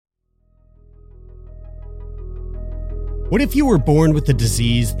What if you were born with a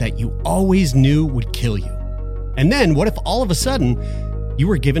disease that you always knew would kill you? And then what if all of a sudden you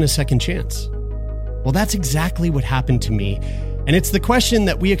were given a second chance? Well, that's exactly what happened to me. And it's the question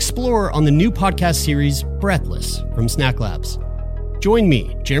that we explore on the new podcast series, Breathless, from Snack Labs. Join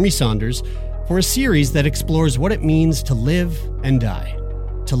me, Jeremy Saunders, for a series that explores what it means to live and die,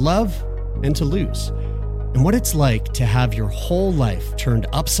 to love and to lose, and what it's like to have your whole life turned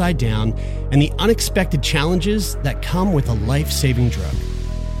upside down and the unexpected challenges that come with a life-saving drug.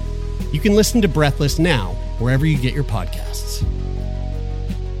 You can listen to Breathless now, wherever you get your podcasts.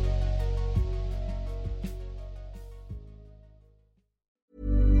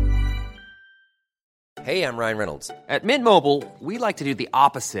 Hey, I'm Ryan Reynolds. At Mint Mobile, we like to do the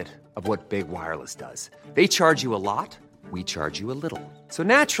opposite of what Big Wireless does. They charge you a lot, we charge you a little. So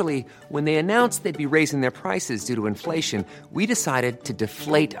naturally, when they announced they'd be raising their prices due to inflation, we decided to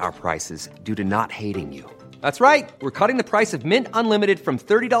deflate our prices due to not hating you. That's right. We're cutting the price of Mint Unlimited from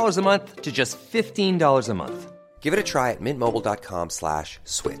 $30 a month to just $15 a month. Give it a try at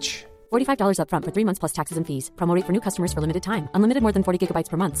mintmobile.com/switch. $45 up front for 3 months plus taxes and fees. Promo rate for new customers for limited time. Unlimited more than 40 gigabytes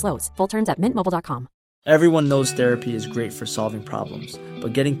per month. Slows full terms at mintmobile.com. Everyone knows therapy is great for solving problems,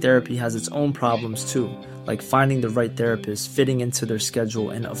 but getting therapy has its own problems too, like finding the right therapist, fitting into their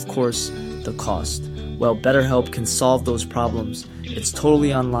schedule, and of course, the cost. Well, BetterHelp can solve those problems. It's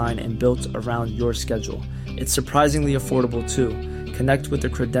totally online and built around your schedule. It's surprisingly affordable too. Connect with a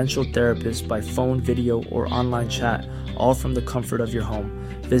credentialed therapist by phone, video, or online chat, all from the comfort of your home.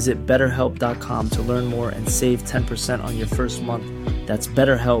 Visit BetterHelp.com to learn more and save 10% on your first month. That's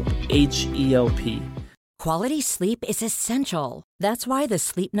BetterHelp, H-E-L-P. Quality sleep is essential. That's why the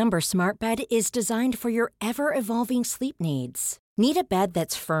Sleep Number Smart Bed is designed for your ever-evolving sleep needs. Need a bed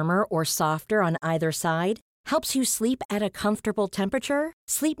that's firmer or softer on either side? Helps you sleep at a comfortable temperature?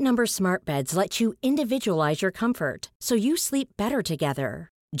 Sleep Number Smart Beds let you individualize your comfort, so you sleep better together.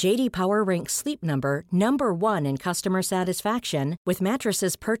 J.D. Power ranks Sleep Number number 1 in customer satisfaction with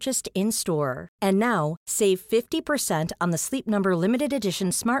mattresses purchased in-store. And now, save 50% on the Sleep Number Limited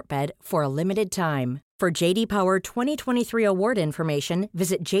Edition Smart Bed for a limited time. For J.D. Power 2023 award information,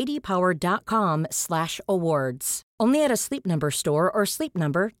 visit jdpower.com/awards. Only at a Sleep Number store or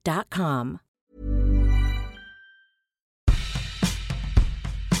sleepnumber.com.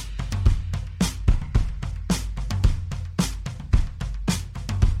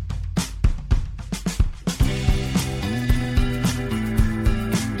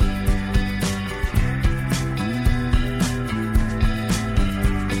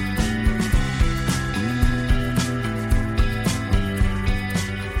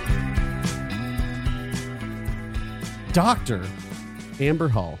 Dr. Amber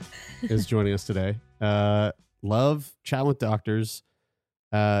Hall is joining us today. Love chatting with doctors.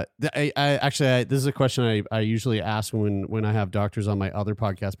 This is a question I usually ask when I have doctors on my other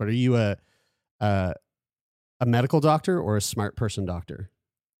podcast. But are you a medical doctor or a smart person doctor?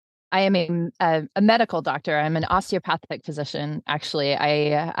 I am a medical doctor. I'm an osteopathic physician. Actually,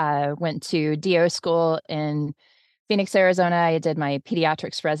 I went to DO school in Phoenix, Arizona. I did my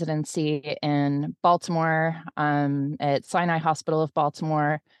pediatrics residency in Baltimore at Sinai Hospital of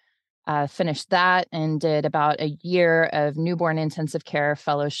Baltimore. Finished that and did about a year of newborn intensive care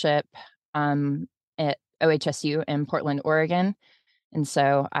fellowship at OHSU in Portland, Oregon. And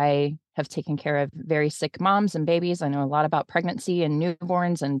so I have taken care of very sick moms and babies. I know a lot about pregnancy and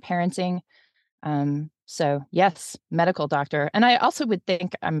newborns and parenting. So yes, medical doctor. And I also would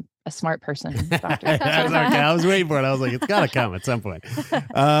think I'm a smart person doctor. I was waiting for it. I was like, it's got to come at some point.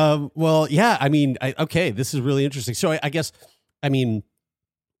 Well, yeah, I mean, this is really interesting. So I guess,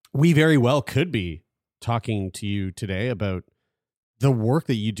 we very well could be talking to you today about the work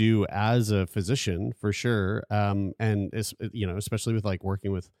that you do as a physician, for sure. And especially with like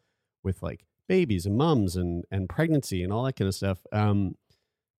working with like babies and mums and pregnancy and all that kind of stuff.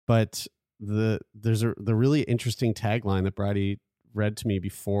 But there's the really interesting tagline that Bridie read to me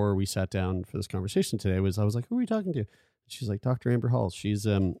before we sat down for this conversation today. I was like, who are we talking to? She's like, Dr. Amber Hall. She's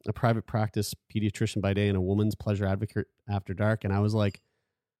a private practice pediatrician by day and a woman's pleasure advocate after dark. And I was like,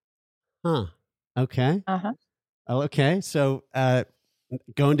 okay. Uh-huh. Oh, okay. So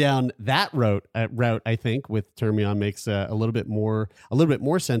going down that route, I think with Termion makes a little bit more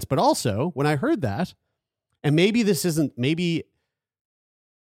sense. But also when I heard that, and maybe this isn't the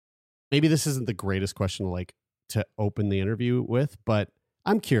greatest question to open the interview with, but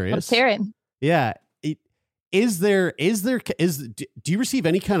I'm curious. Let's hear it. Yeah. Do you receive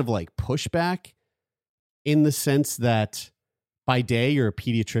any kind of like pushback in the sense that by day you're a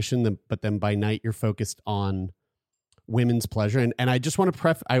pediatrician, but then by night you're focused on women's pleasure? And I just want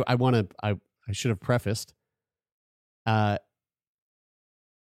to I should have prefaced,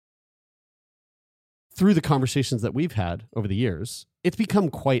 through the conversations that we've had over the years, it's become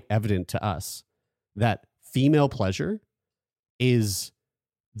quite evident to us that female pleasure is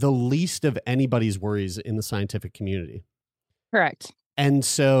the least of anybody's worries in the scientific community. Correct. And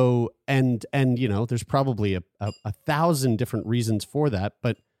so, and there's probably a 1,000 different reasons for that,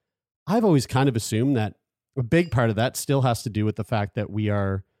 but I've always kind of assumed that a big part of that still has to do with the fact that we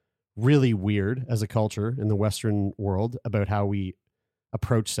are really weird as a culture in the Western world about how we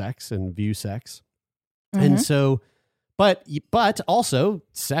approach sex and view sex. Mm-hmm. And so, but also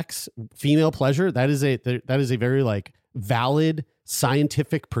sex, female pleasure, that is a very like valid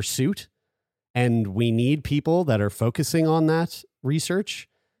scientific pursuit. And we need people that are focusing on that research.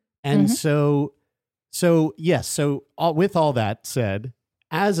 And with all that said,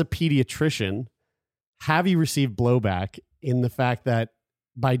 as a pediatrician, have you received blowback in the fact that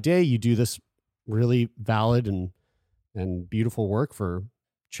by day you do this really valid and beautiful work for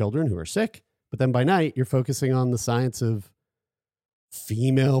children who are sick, but then by night you're focusing on the science of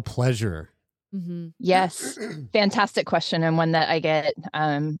female pleasure? Mm-hmm. Yes. Fantastic question, and one that I get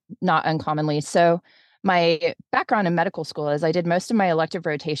not uncommonly. So my background in medical school is I did most of my elective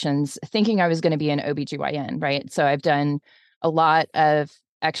rotations thinking I was going to be an OBGYN, right? So I've done a lot of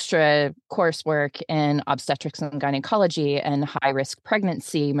extra coursework in obstetrics and gynecology and high-risk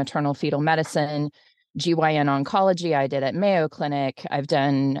pregnancy, maternal fetal medicine, GYN oncology I did at Mayo Clinic. I've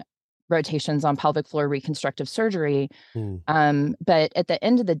done rotations on pelvic floor reconstructive surgery. But at the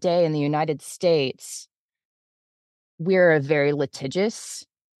end of the day, in the United States, we're a very litigious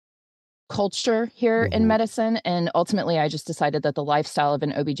culture here in medicine. And ultimately, I just decided that the lifestyle of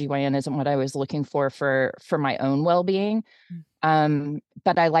an OBGYN isn't what I was looking for my own well-being.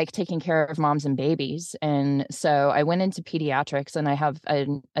 But I like taking care of moms and babies. And so I went into pediatrics, and I have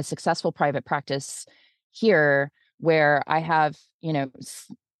a successful private practice here where I have,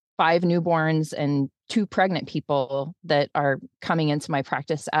 5 newborns and 2 pregnant people that are coming into my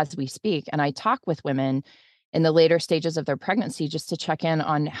practice as we speak. And I talk with women in the later stages of their pregnancy just to check in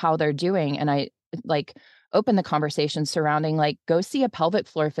on how they're doing. And I open the conversation surrounding go see a pelvic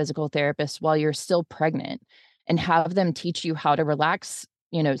floor physical therapist while you're still pregnant and have them teach you how to relax,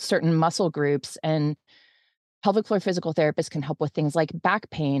 certain muscle groups. And pelvic floor physical therapists can help with things like back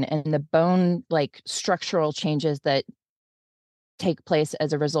pain and the bone structural changes that take place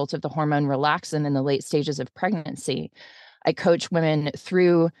as a result of the hormone relaxin in the late stages of pregnancy. I coach women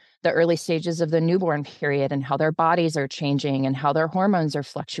through the early stages of the newborn period and how their bodies are changing and how their hormones are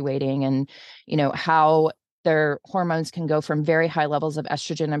fluctuating, and how their hormones can go from very high levels of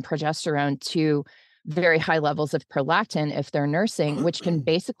estrogen and progesterone to very high levels of prolactin if they're nursing, which can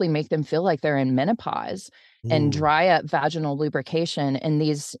basically make them feel like they're in menopause and dry up vaginal lubrication. And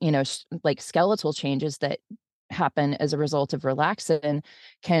these, skeletal changes that happen as a result of relaxin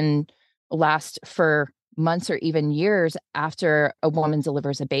can last for months or even years after a woman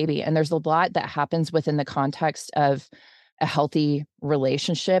delivers a baby. And there's a lot that happens within the context of a healthy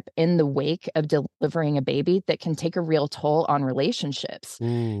relationship in the wake of delivering a baby that can take a real toll on relationships.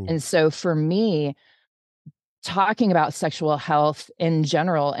 And so for me, talking about sexual health in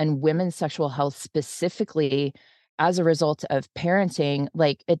general and women's sexual health specifically as a result of parenting,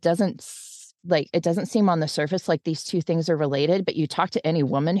 it doesn't seem on the surface like these two things are related, but you talk to any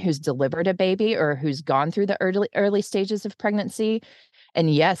woman who's delivered a baby or who's gone through the early stages of pregnancy,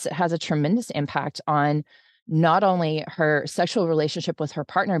 and yes, it has a tremendous impact on not only her sexual relationship with her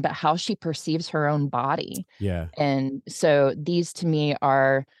partner, but how she perceives her own body. Yeah. And so these to me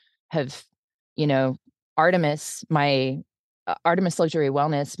Artemis, my Artemis Luxury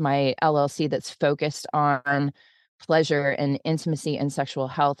Wellness, my LLC that's focused on pleasure and intimacy and sexual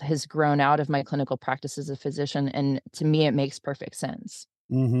health, has grown out of my clinical practice as a physician. And to me, it makes perfect sense.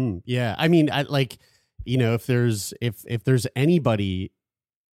 Mm-hmm. Yeah. I mean, if there's anybody,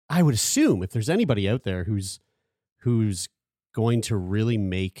 I would assume if there's anybody out there who's going to really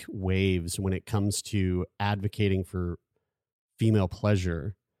make waves when it comes to advocating for female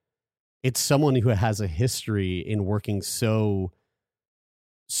pleasure, it's someone who has a history in working so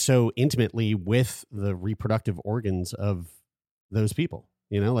intimately with the reproductive organs of those people.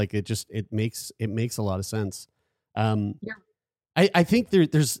 It makes a lot of sense. I think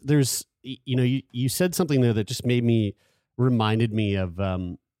there's you said something there that just reminded me of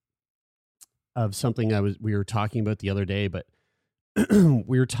something we were talking about the other day, but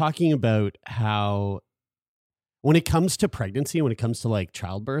we were talking about how when it comes to pregnancy, when it comes to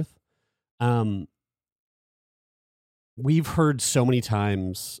childbirth, we've heard so many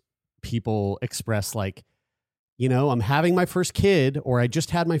times people express I'm having my first kid, or I just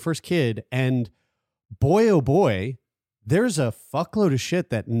had my first kid, and boy, oh boy, there's a fuckload of shit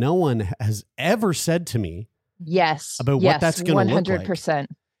that no one has ever said to me Yes. about what that's going to look like. 100%.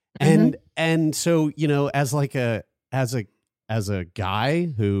 And so, you know, as a guy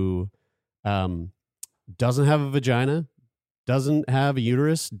who doesn't have a vagina, doesn't have a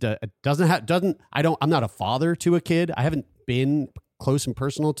uterus, I'm not a father to a kid. I haven't been close and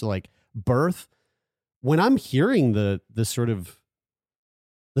personal to like birth. When I'm hearing the sort of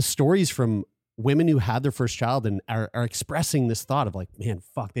the stories from women who had their first child and are expressing this thought of like, man,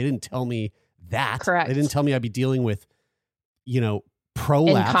 fuck, they didn't tell me that. Correct. They didn't tell me I'd be dealing with, you know,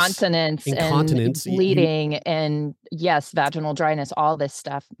 prolapse, incontinence and bleeding and yes, vaginal dryness, all this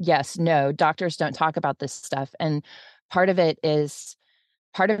stuff. Yes, no, doctors don't talk about this stuff. And part of it is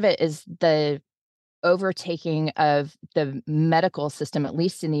the overtaking of the medical system, at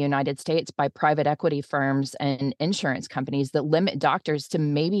least in the United States, by private equity firms and insurance companies that limit doctors to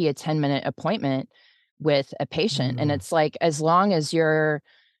maybe a 10-minute appointment with a patient. And it's like, as long as your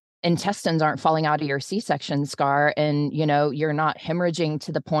intestines aren't falling out of your C-section scar and, you know, you're not hemorrhaging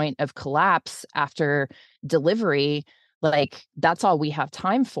to the point of collapse after delivery, like that's all we have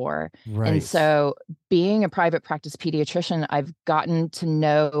time for. Right. And so being a private practice pediatrician, I've gotten to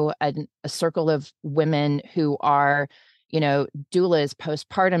know a circle of women who are, you know, doulas,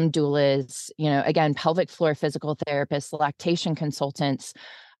 postpartum doulas, you know, again, pelvic floor physical therapists, lactation consultants,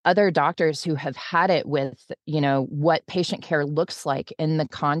 other doctors who have had it with, you know, what patient care looks like in the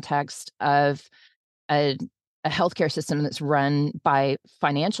context of a healthcare system that's run by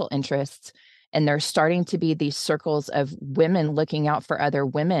financial interests. And there's starting to be these circles of women looking out for other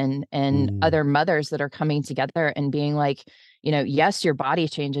women and other mothers that are coming together and being like, you know, yes, your body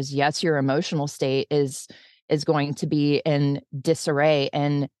changes. Yes, your emotional state is going to be in disarray.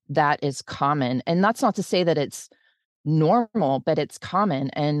 And that is common. And that's not to say that it's normal, but it's common.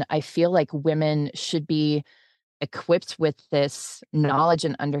 And I feel like women should be equipped with this knowledge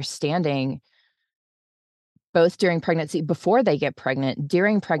and understanding both during pregnancy, before they get pregnant,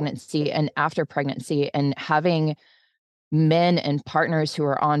 during pregnancy, and after pregnancy, and having men and partners who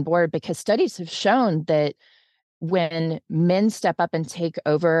are on board, because studies have shown that when men step up and take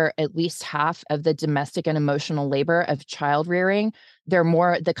over at least half of the domestic and emotional labor of child rearing,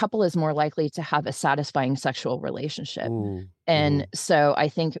 the couple is more likely to have a satisfying sexual relationship. And so I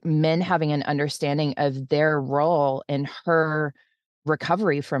think men having an understanding of their role in her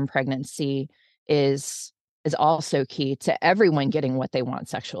recovery from pregnancy is also key to everyone getting what they want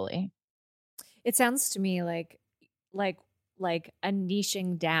sexually. It sounds to me like a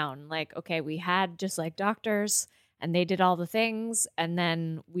niching down. Like, okay, we had just like doctors and they did all the things, and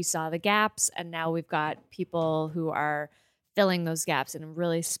then we saw the gaps, and now we've got people who are filling those gaps in a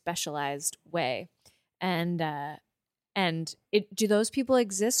really specialized way. And do those people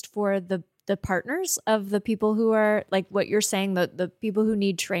exist for the partners of the people who are like what you're saying, the people who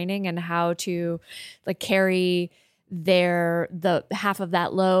need training and how to like carry the half of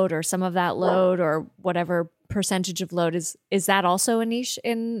that load or some of that load or whatever percentage of load is that also a niche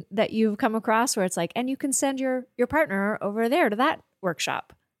in that you've come across where it's like, and you can send your partner over there to that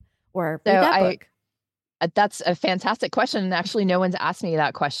workshop or read that book? That's a fantastic question. And actually no one's asked me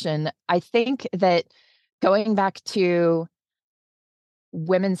that question. I think that going back to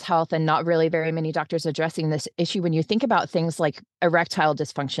women's health and not really very many doctors addressing this issue, when you think about things like erectile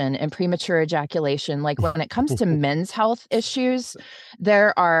dysfunction and premature ejaculation, like when it comes to men's health issues,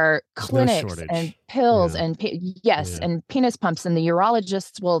 there are clinics and pills and and penis pumps, and the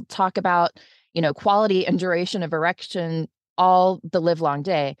urologists will talk about, you know, quality and duration of erection all the live long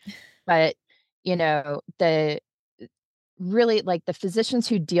day. But, you know, the physicians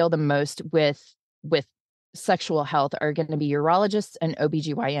who deal the most with sexual health are going to be urologists and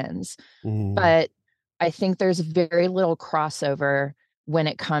OBGYNs. But I think there's very little crossover when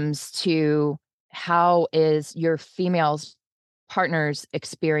it comes to how is your female's partner's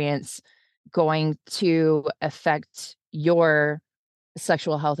experience going to affect your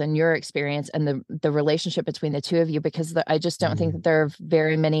sexual health and your experience and the relationship between the two of you, because I just don't think that there are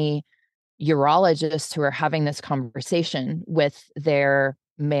very many urologists who are having this conversation with their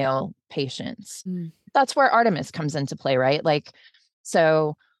male patients. That's where Artemis comes into play, right? Like,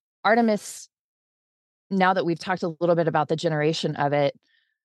 so Artemis, now that we've talked a little bit about the generation of it,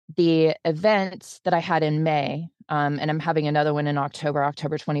 the event that I had in May, and I'm having another one in October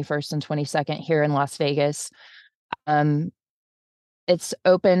 21st and 22nd here in Las Vegas. It's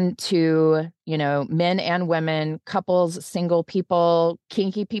open to, you know, men and women, couples, single people,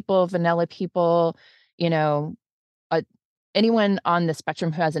 kinky people, vanilla people, you know, anyone on the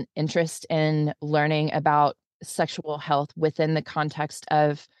spectrum who has an interest in learning about sexual health within the context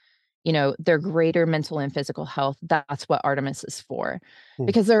of, their greater mental and physical health. That's what Artemis is for. Hmm.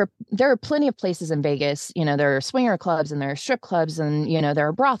 Because there are plenty of places in Vegas, there are swinger clubs and there are strip clubs and, there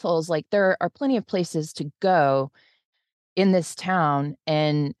are brothels. Like there are plenty of places to go in this town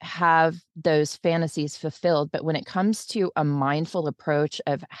and have those fantasies fulfilled. But when it comes to a mindful approach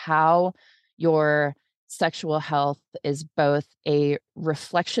of how your sexual health is both a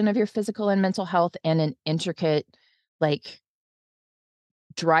reflection of your physical and mental health and an intricate, like,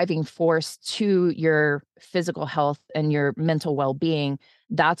 driving force to your physical health and your mental well-being,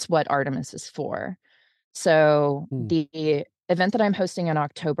 that's what Artemis is for. So the event that I'm hosting in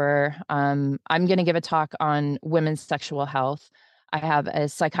October, I'm going to give a talk on women's sexual health. I have a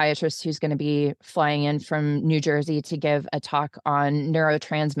psychiatrist who's going to be flying in from New Jersey to give a talk on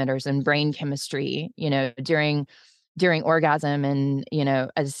neurotransmitters and brain chemistry, during orgasm and,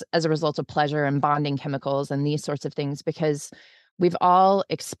 as a result of pleasure and bonding chemicals and these sorts of things, because we've all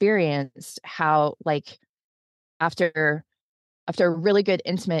experienced how, like, after a really good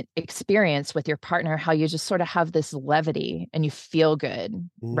intimate experience with your partner, how you just sort of have this levity and you feel good,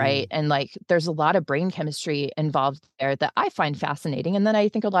 right? And like, there's a lot of brain chemistry involved there that I find fascinating. And then I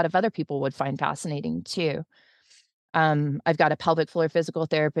think a lot of other people would find fascinating too. I've got a pelvic floor physical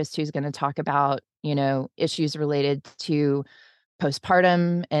therapist who's going to talk about, issues related to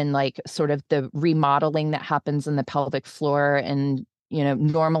postpartum and like sort of the remodeling that happens in the pelvic floor and,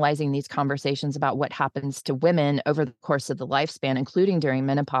 normalizing these conversations about what happens to women over the course of the lifespan, including during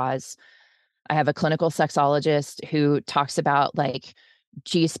menopause. I have a clinical sexologist who talks about like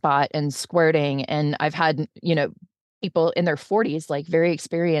G-spot and squirting. And I've had, people in their 40s, like very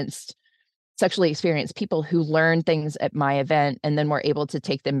sexually experienced people who learned things at my event and then were able to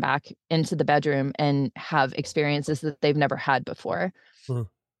take them back into the bedroom and have experiences that they've never had before. And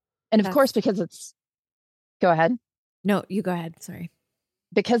of course, because go ahead. No, you go ahead. Sorry.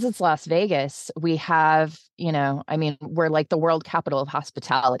 Because it's Las Vegas, we have, we're like the world capital of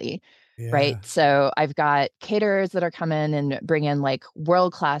hospitality, right? So I've got caterers that are coming and bring in like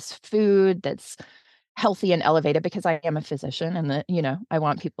world-class food that's healthy and elevated, because I am a physician and I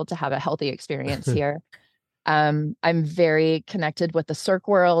want people to have a healthy experience here. I'm very connected with the cirque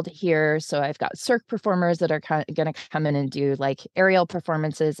world here. So I've got cirque performers that are going to come in and do like aerial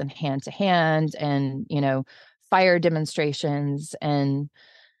performances and hand to hand and, fire demonstrations and,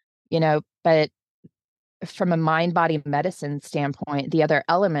 but from a mind-body medicine standpoint, the other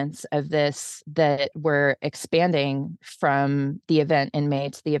elements of this that we're expanding from the event in May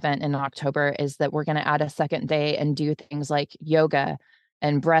to the event in October is that we're going to add a second day and do things like yoga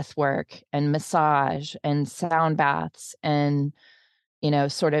and breath work and massage and sound baths and,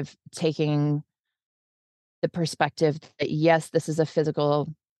 sort of taking the perspective that, yes, this is a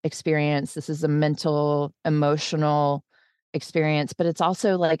physical experience. This is a mental, emotional experience, but it's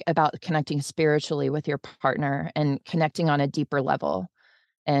also like about connecting spiritually with your partner and connecting on a deeper level.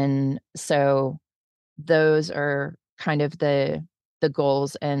 And so those are kind of the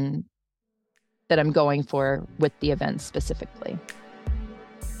goals and that I'm going for with the event specifically.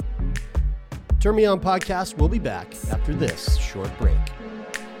 Turn Me On podcast will be back after this short break.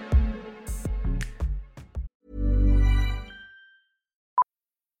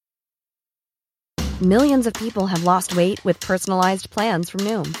 Millions of people have lost weight with personalized plans from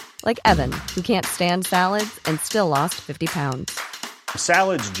Noom. Like Evan, who can't stand salads and still lost 50 pounds.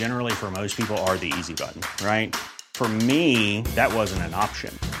 Salads generally for most people are the easy button, right? For me, that wasn't an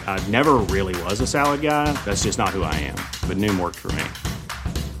option. I never really was a salad guy. That's just not who I am. But Noom worked for me.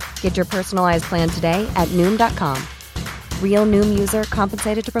 Get your personalized plan today at Noom.com. Real Noom user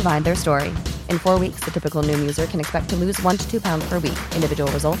compensated to provide their story. In 4 weeks, the typical Noom user can expect to lose 1 to 2 pounds per week.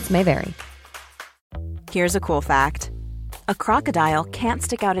 Individual results may vary. Here's a cool fact. A crocodile can't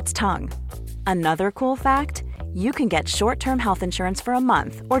stick out its tongue. Another cool fact, you can get short-term health insurance for a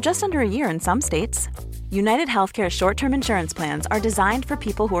month or just under a year in some states. United Healthcare short-term insurance plans are designed for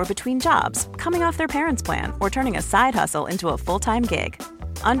people who are between jobs, coming off their parents' plan, or turning a side hustle into a full-time gig.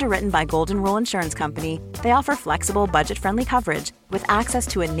 Underwritten by Golden Rule Insurance Company, they offer flexible, budget-friendly coverage with access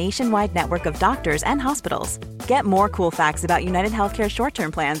to a nationwide network of doctors and hospitals. Get more cool facts about United Healthcare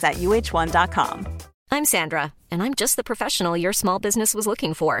short-term plans at uh1.com. I'm Sandra, and I'm just the professional your small business was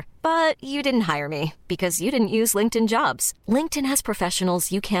looking for. But you didn't hire me because you didn't use LinkedIn Jobs. LinkedIn has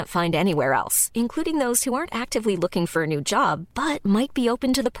professionals you can't find anywhere else, including those who aren't actively looking for a new job, but might be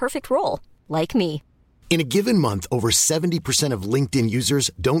open to the perfect role, like me. In a given month, over 70% of LinkedIn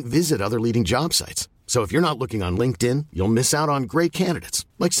users don't visit other leading job sites. So if you're not looking on LinkedIn, you'll miss out on great candidates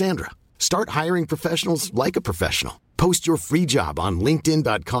like Sandra. Start hiring professionals like a professional. Post your free job on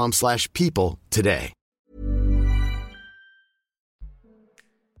linkedin.com/people today.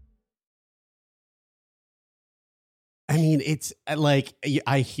 mean, it's like,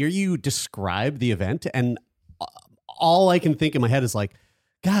 I hear you describe the event, and all I can think in my head is like,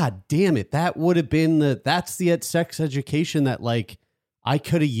 God damn it, that would have been that's the sex education that like I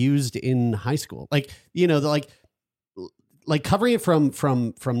could have used in high school. Like, like covering it from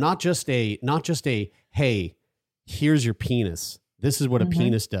not just a, hey, here's your penis. This is what a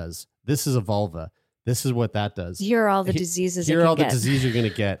penis does. This is a vulva. This is what that does. Here are all the diseases. Here are all the diseases you're going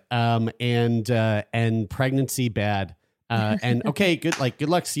to get. And pregnancy bad. And okay, good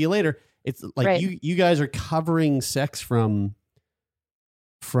luck. See you later. It's like you guys are covering sex from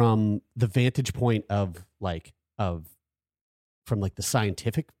the vantage point of from the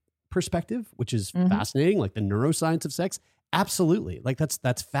scientific perspective, which is fascinating, like the neuroscience of sex. Absolutely. Like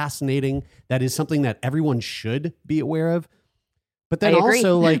that's fascinating. That is something that everyone should be aware of. But then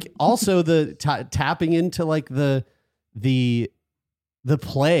also the tapping into like the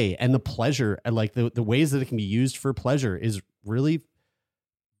play and the pleasure, and like the ways that it can be used for pleasure is really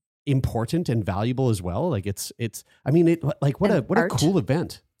important and valuable as well. Like it's what a cool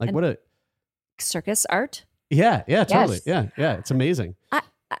event. Like and what a circus art. Yeah, totally. Yes. Yeah. It's amazing.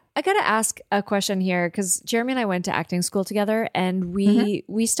 I got to ask a question here, because Jeremy and I went to acting school together, and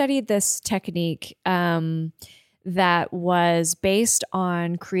we studied this technique that was based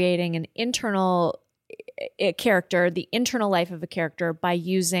on creating an internal character, the internal life of a character, by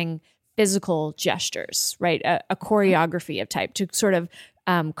using physical gestures, right? A choreography of type to sort of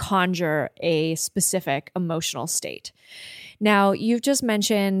conjure a specific emotional state. Now, you've just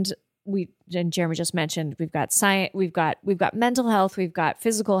mentioned, and Jeremy just mentioned, we've got science, we've got mental health, we've got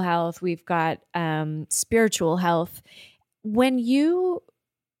physical health, we've got spiritual health. When you're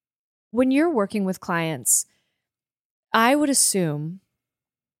working with clients, I would assume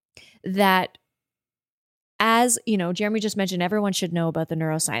that, as you know, Jeremy just mentioned, everyone should know about the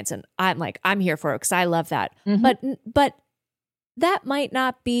neuroscience, and I'm here for it because I love that. But that might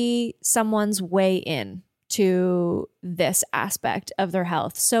not be someone's way in to this aspect of their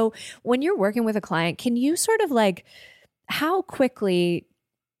health. So when you're working with a client, can you sort of like, how quickly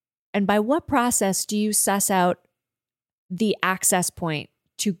and by what process do you suss out the access point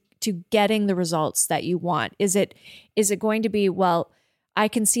to getting the results that you want? Is it going to be, well, I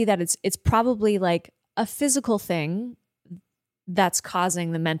can see that it's probably like a physical thing that's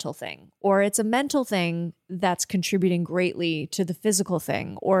causing the mental thing, or it's a mental thing that's contributing greatly to the physical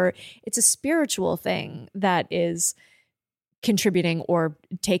thing, or it's a spiritual thing that is contributing or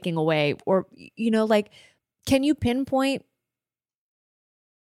taking away, or, can you pinpoint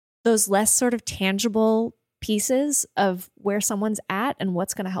those less sort of tangible pieces of where someone's at and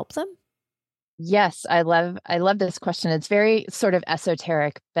what's going to help them? Yes, I love this question. It's very sort of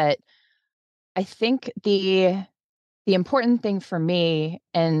esoteric, but I think the important thing for me,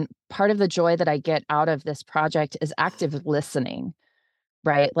 and part of the joy that I get out of this project, is active listening,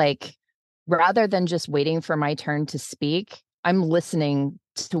 right? Like, rather than just waiting for my turn to speak, I'm listening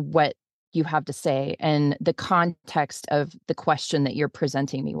to what you have to say and the context of the question that you're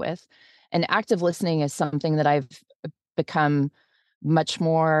presenting me with. And active listening is something that I've become much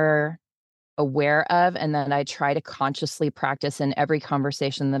more aware of, and that I try to consciously practice in every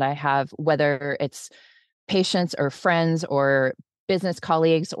conversation that I have, whether it's patients or friends or business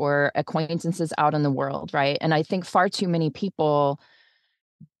colleagues or acquaintances out in the world, right? And I think far too many people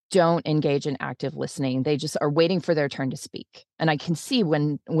don't engage in active listening. They just are waiting for their turn to speak. And I can see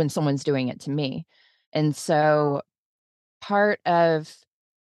when someone's doing it to me. And so part of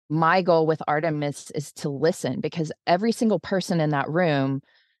my goal with Artemis is to listen, because every single person in that room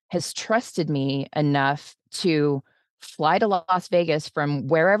has trusted me enough to fly to Las Vegas from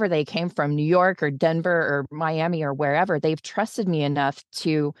wherever they came from, New York or Denver or Miami or wherever. They've trusted me enough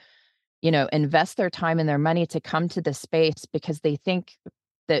to, invest their time and their money to come to this space, because they think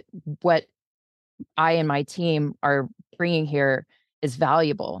that what I and my team are bringing here is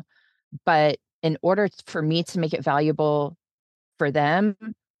valuable. But in order for me to make it valuable for them,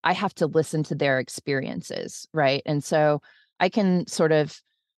 I have to listen to their experiences, right? And so I can sort of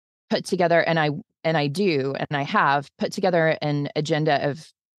put together, and I have put together an agenda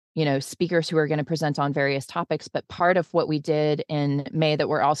of, speakers who are going to present on various topics. But part of what we did in May, that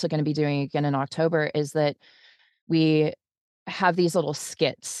we're also going to be doing again in October, is that we have these little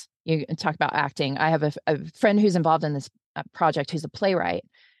skits. You talk about acting. I have a friend who's involved in this project, who's a playwright,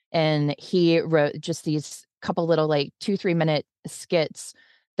 and he wrote just these couple little 2-3 minute skits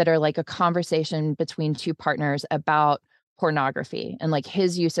that are like a conversation between two partners about pornography and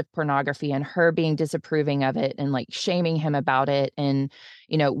his use of pornography, and her being disapproving of it and shaming him about it. And,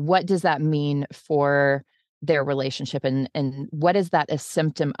 what does that mean for their relationship, and what is that a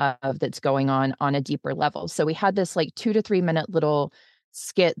symptom of that's going on a deeper level. So we had this like 2 to 3 minute little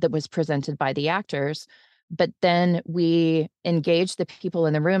skit that was presented by the actors, but then we engaged the people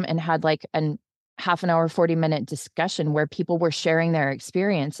in the room and had like an half an hour, 40-minute discussion where people were sharing their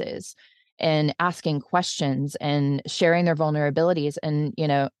experiences and asking questions and sharing their vulnerabilities. And,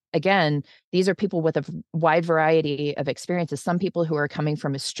 again, these are people with a wide variety of experiences. Some people who are coming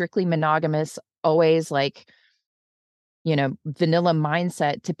from a strictly monogamous, always like, vanilla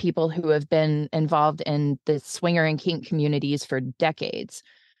mindset, to people who have been involved in the swinger and kink communities for decades.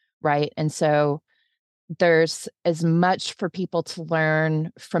 Right. And so there's as much for people to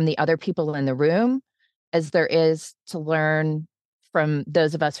learn from the other people in the room as there is to learn from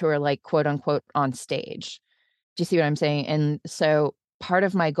those of us who are like, quote unquote, on stage. Do you see what I'm saying? And so part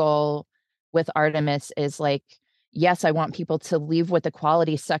of my goal with Artemis is like, yes, I want people to leave with a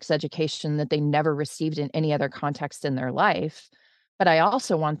quality sex education that they never received in any other context in their life. But I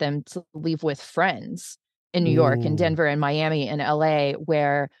also want them to leave with friends in New York and Denver and Miami and LA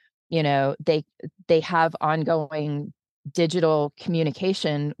where, they have ongoing digital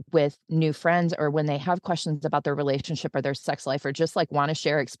communication with new friends, or when they have questions about their relationship or their sex life, or just like want to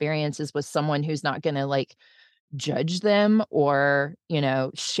share experiences with someone who's not going to like judge them or,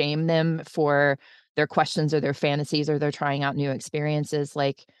 shame them for their questions or their fantasies, or they're trying out new experiences.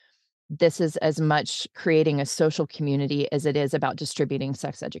 Like, this is as much creating a social community as it is about distributing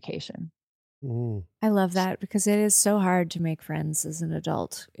sex education. I love that, because it is so hard to make friends as an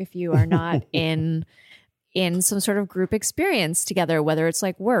adult if you are not in some sort of group experience together, whether it's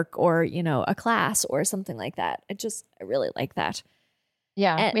like work or, a class or something like that. I really like that.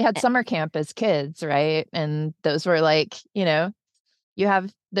 Yeah. We had summer camp as kids, right? And those were like, you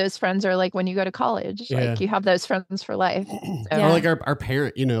have those friends are like when you go to college, like you have those friends for life. So. Or like our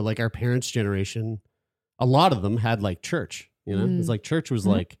parent, like our parents' generation, a lot of them had like church, it's like church was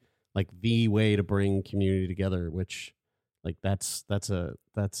like the way to bring community together, which like that's a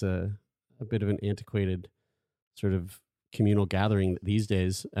bit of an antiquated sort of communal gathering these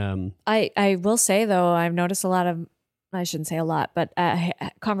days. I will say though, I've noticed a lot of, I shouldn't say a lot, but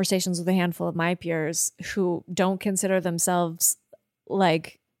conversations with a handful of my peers who don't consider themselves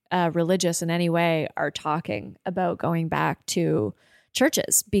like religious in any way are talking about going back to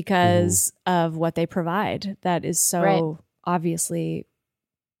churches because of what they provide. That is so obviously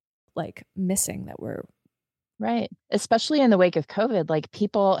like missing that we're right. Especially in the wake of COVID, like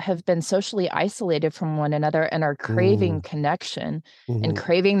people have been socially isolated from one another and are craving connection and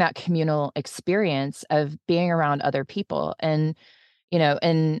craving that communal experience of being around other people. And,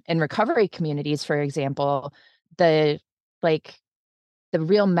 in recovery communities, for example, the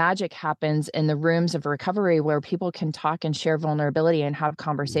real magic happens in the rooms of recovery where people can talk and share vulnerability and have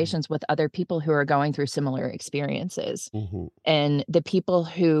conversations with other people who are going through similar experiences. And the people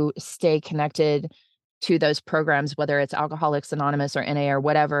who stay connected to those programs, whether it's Alcoholics Anonymous or NA or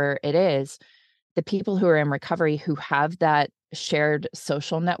whatever it is, the people who are in recovery who have that shared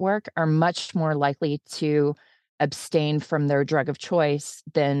social network are much more likely to abstain from their drug of choice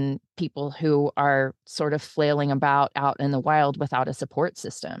than people who are sort of flailing about out in the wild without a support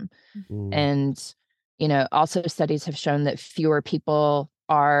system. And, also studies have shown that fewer people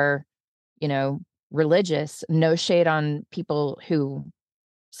are, religious. No shade on people who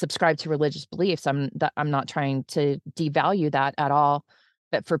subscribe to religious beliefs. I'm not trying to devalue that at all.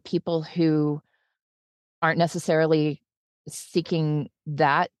 But for people who aren't necessarily seeking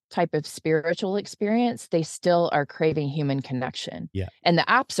that type of spiritual experience, they still are craving human connection. Yeah. And the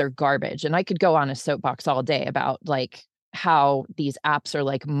apps are garbage. And I could go on a soapbox all day about like how these apps are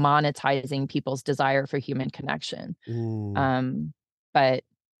like monetizing people's desire for human connection. But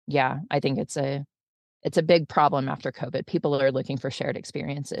yeah, I think it's a big problem after COVID. People are looking for shared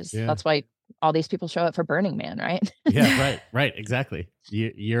experiences. Yeah. That's why all these people show up for Burning Man, right? Yeah, right, exactly.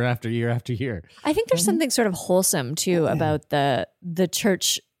 Year after year after year. I think there's something sort of wholesome too about the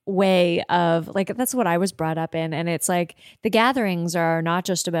church way of like, that's what I was brought up in. And it's like the gatherings are not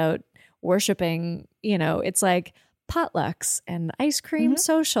just about worshiping, it's like potlucks and ice cream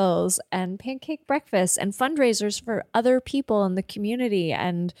socials and pancake breakfasts and fundraisers for other people in the community.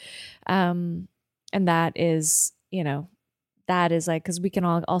 And that is, that is like, because we can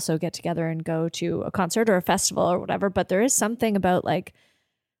all also get together and go to a concert or a festival or whatever. But there is something about like,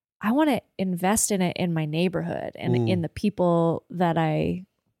 I want to invest in it in my neighborhood and in the people that I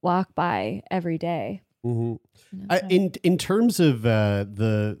walk by every day. In terms of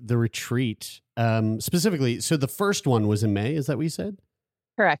the retreat, specifically, so the first one was in May. Is that what you said?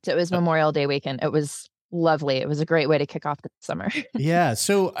 Correct. It was Memorial Day weekend. It was lovely. It was a great way to kick off the summer. Yeah.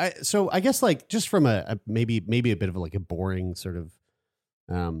 So I guess like just from a maybe a bit of like a boring sort of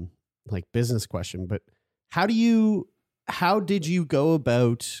like business question, but how did you go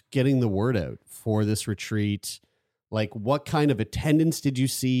about getting the word out for this retreat? Like what kind of attendance did you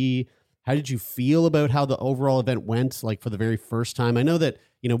see? How did you feel about how the overall event went? Like for the very first time? I know that,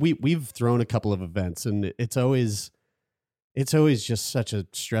 we've thrown a couple of events and it's always just such a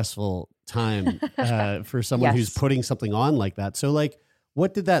stressful time for someone who's putting something on like that. So like,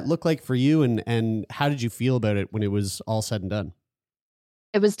 what did that look like for you? And how did you feel about it when it was all said and done?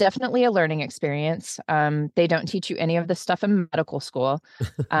 It was definitely a learning experience. They don't teach you any of this stuff in medical school.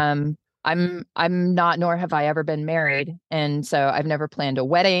 I'm not, nor have I ever been married. And so I've never planned a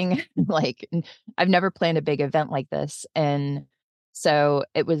wedding. I've never planned a big event like this. And so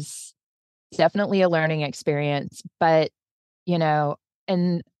it was definitely a learning experience, but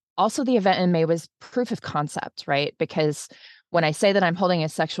and also the event in May was proof of concept, right? Because when I say that I'm holding a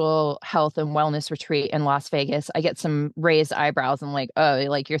sexual health and wellness retreat in Las Vegas, I get some raised eyebrows and like, oh,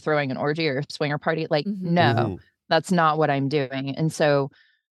 like you're throwing an orgy or a swinger party. Like, no, that's not what I'm doing. And so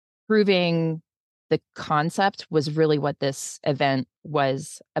proving the concept was really what this event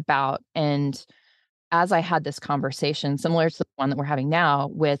was about. And as I had this conversation, similar to the one that we're having now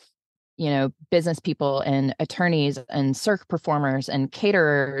with, business people and attorneys and cirque performers and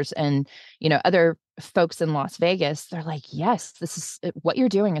caterers and, other folks in Las Vegas, they're like, yes, this is what you're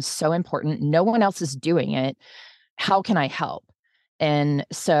doing is so important. No one else is doing it. How can I help? And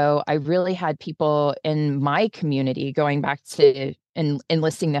so I really had people in my community going back to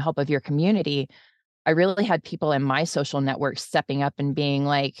enlisting the help of your community. I really had people in my social network stepping up and being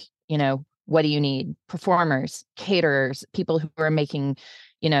like, what do you need? Performers, caterers, people who are making,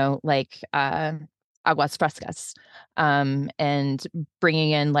 aguas frescas, and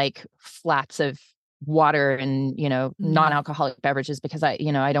bringing in like flats of water and, non-alcoholic beverages because I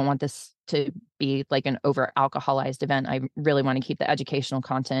don't want this to be like an over alcoholized event. I really want to keep the educational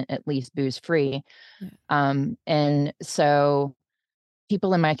content at least booze free. Yeah. And so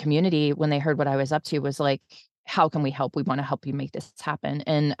people in my community, when they heard what I was up to, was like, how can we help? We want to help you make this happen.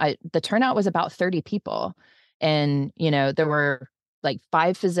 And the turnout was about 30 people. And, there were like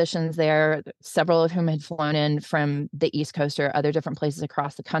 5 physicians there, several of whom had flown in from the East Coast or other different places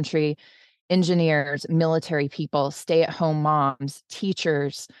across the country, engineers, military people, stay-at-home moms,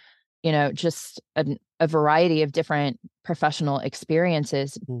 teachers, just a variety of different professional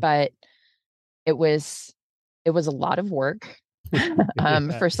experienes. But it was a lot of work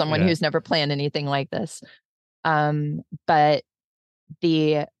for someone who's never planned anything like this. But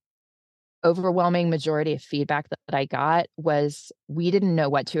the overwhelming majority of feedback that I got was we didn't know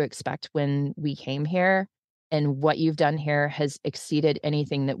what to expect when we came here, and what you've done here has exceeded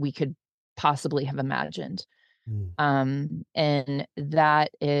anything that we could possibly have imagined. And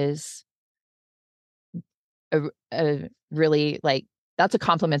that is a really like, that's a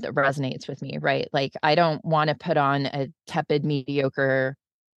compliment that resonates with me, right? Like, I don't want to put on a tepid, mediocre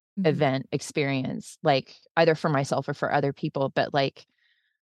event experience, like either for myself or for other people. But like,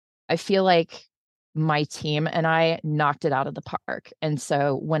 I feel like my team and I knocked it out of the park. And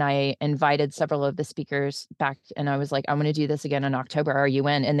so when I invited several of the speakers back and I was like, I'm going to do this again in October, are you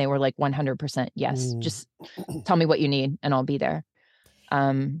in? And they were like 100% yes. Just tell me what you need and I'll be there.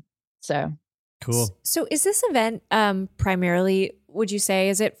 So cool. So is this event primarily, would you say,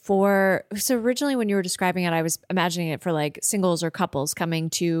 is it for, so originally when you were describing it, I was imagining it for like singles or couples coming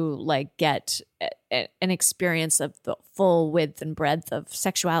to like get an experience of the full width and breadth of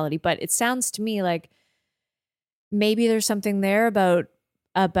sexuality. But it sounds to me like maybe there's something there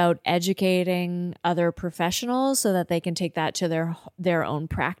about educating other professionals so that they can take that to their own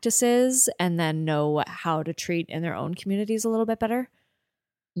practices and then know how to treat in their own communities a little bit better.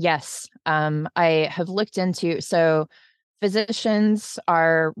 Yes. I have looked into, so physicians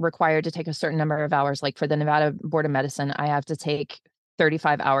are required to take a certain number of hours. Like for the Nevada Board of Medicine, I have to take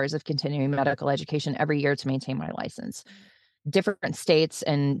 35 hours of continuing medical education every year to maintain my license. Different states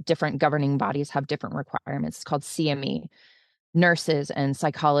and different governing bodies have different requirements. It's called CME. Nurses and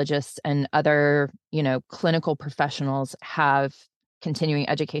psychologists and other, clinical professionals have continuing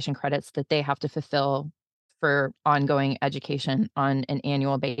education credits that they have to fulfill for ongoing education on an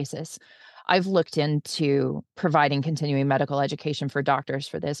annual basis. I've looked into providing continuing medical education for doctors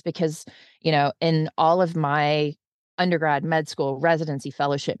for this because, in all of my undergrad, med school, residency,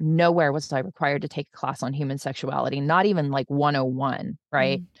 fellowship, nowhere was I required to take a class on human sexuality, not even like 101,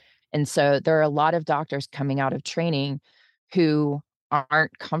 right? And so there are a lot of doctors coming out of training who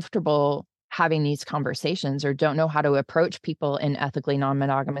aren't comfortable having these conversations or don't know how to approach people in ethically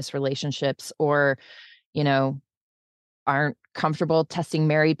non-monogamous relationships or, you know, aren't comfortable testing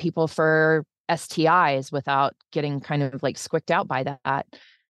married people for STIs without getting kind of like squicked out by that.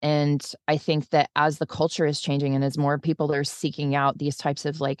 And I think that as the culture is changing and as more people are seeking out these types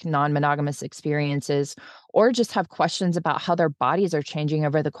of like non-monogamous experiences, or just have questions about how their bodies are changing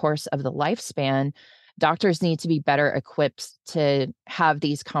over the course of the lifespan, doctors need to be better equipped to have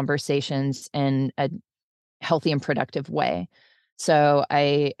these conversations in a healthy and productive way. So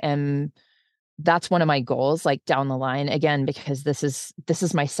that's one of my goals, like down the line, again, because this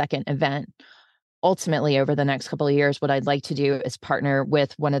is my second event. Ultimately, over the next couple of years, what I'd like to do is partner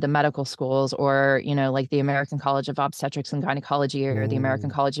with one of the medical schools, or, like the American College of Obstetrics and Gynecology, or the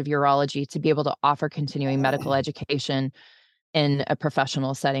American College of Urology, to be able to offer continuing medical education in a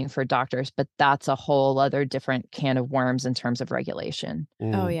professional setting for doctors. But that's a whole other different can of worms in terms of regulation.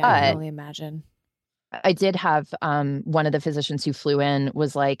 Oh yeah, I can only imagine. I did have one of the physicians who flew in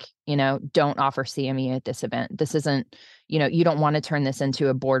was like, don't offer CME at this event. This isn't, you don't want to turn this into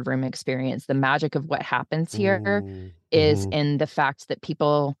a boardroom experience. The magic of what happens here is in the fact that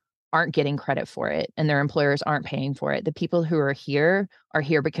people aren't getting credit for it and their employers aren't paying for it. The people who are here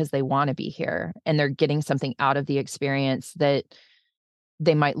because they want to be here, and they're getting something out of the experience that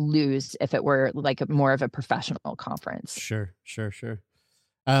they might lose if it were like more of a professional conference. Sure.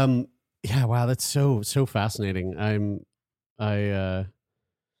 Yeah, wow, that's so fascinating. I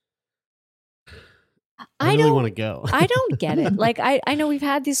really want to go. I don't get it. Like I know we've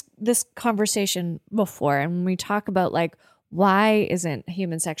had this conversation before, and when we talk about like why isn't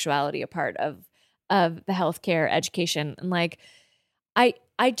human sexuality a part of the healthcare education, and like I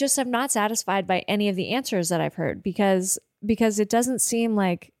just am not satisfied by any of the answers that I've heard, because it doesn't seem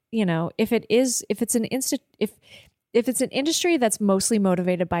like, if it's an industry that's mostly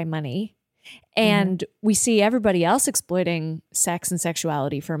motivated by money, and we see everybody else exploiting sex and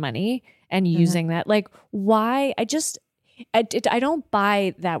sexuality for money and using that, like, why? I don't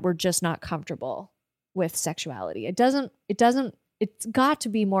buy that we're just not comfortable with sexuality. It's got to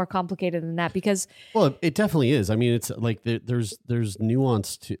be more complicated than that, because it definitely is. I mean, it's like there's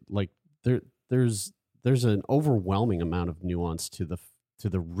nuance to, like, there's an overwhelming amount of nuance to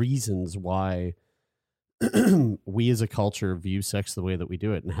the reasons why we as a culture view sex the way that we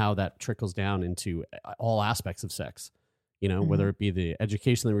do it, and how that trickles down into all aspects of sex, whether it be the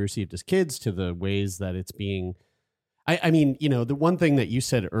education that we received as kids to the ways that it's being, I mean, the one thing that you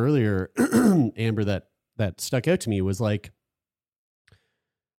said earlier, Amber, that stuck out to me was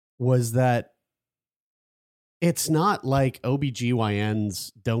that it's not like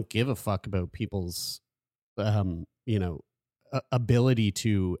OBGYNs don't give a fuck about people's, ability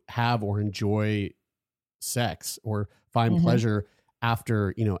to have or enjoy sex or find pleasure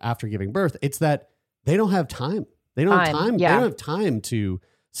after giving birth. It's that they don't have time. They don't have time. Yeah. They don't have time to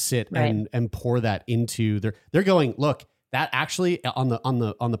sit and pour that into they're going, look, that actually on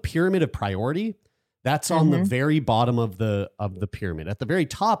the pyramid of priority, that's on the very bottom of the pyramid. At the very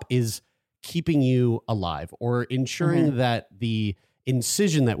top is keeping you alive, or ensuring that the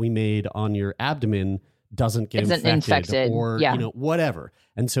incision that we made on your abdomen doesn't get infected or whatever.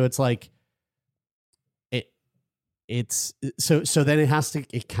 And so it's like, it's so then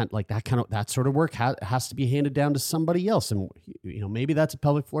that sort of work has to be handed down to somebody else, and maybe that's a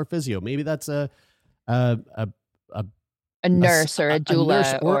pelvic floor physio, maybe that's a nurse or a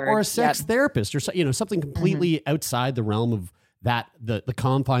doula or a sex therapist, or something completely outside the realm of that the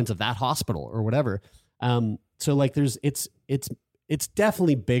confines of that hospital or whatever. So like it's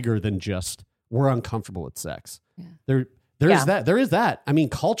definitely bigger than just we're uncomfortable with sex. Yeah. There is that. I mean,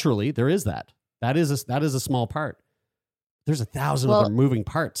 culturally, there is that. That is a small part. There's 1,000 other moving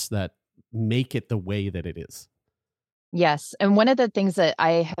parts that make it the way that it is. Yes. And one of the things that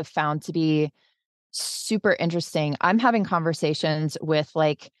I have found to be super interesting, I'm having conversations with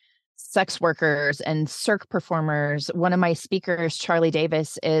like sex workers and circ performers. One of my speakers, Charlie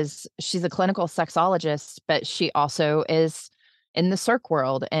Davis, she's a clinical sexologist, but she also is in the circ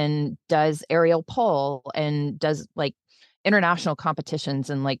world and does aerial pole and does like international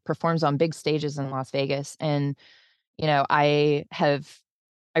competitions and like performs on big stages in Las Vegas. And I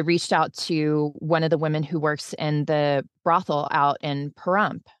reached out to one of the women who works in the brothel out in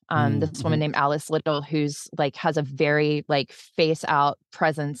Pahrump. This woman named Alice Little, who's like has a very like face out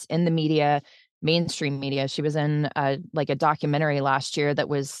presence in the media, mainstream media. She was in a documentary last year that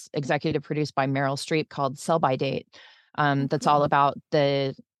was executive produced by Meryl Streep called Sell by Date. That's all about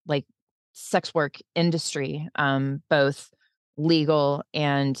the like sex work industry, both legal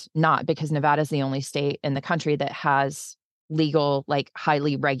and not, because Nevada is the only state in the country that has legal, like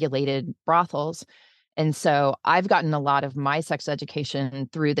highly regulated brothels. And so I've gotten a lot of my sex education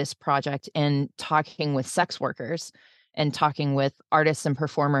through this project and talking with sex workers and talking with artists and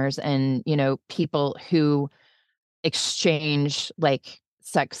performers and, people who exchange like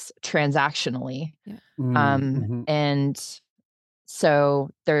sex transactionally. Yeah. And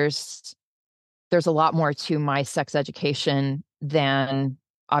so there's a lot more to my sex education than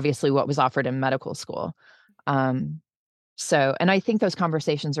obviously what was offered in medical school. And I think those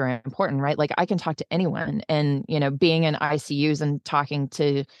conversations are important, right? Like I can talk to anyone and, being in ICUs and talking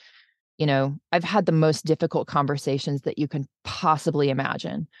to, I've had the most difficult conversations that you can possibly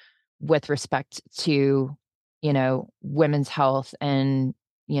imagine with respect to, women's health and,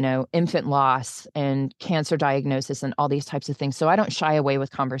 infant loss and cancer diagnosis and all these types of things. So I don't shy away with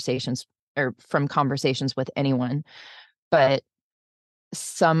conversations or from conversations with anyone, but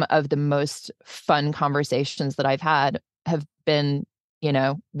some of the most fun conversations that I've had have been,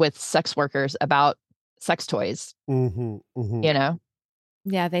 with sex workers about sex toys,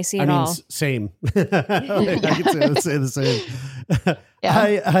 Yeah, they see it all. Same. I could say the same.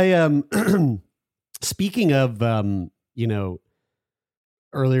 I speaking of,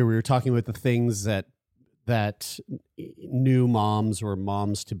 earlier we were talking about the things that new moms or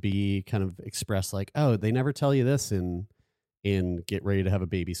moms to be kind of express like, oh, they never tell you this in get ready to have a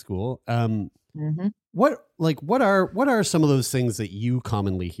baby school. What are some of those things that you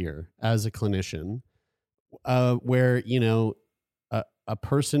commonly hear as a clinician, where, a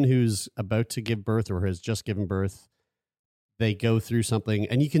person who's about to give birth or has just given birth, they go through something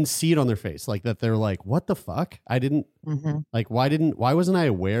and you can see it on their face, like that they're like, what the fuck? I didn't why wasn't I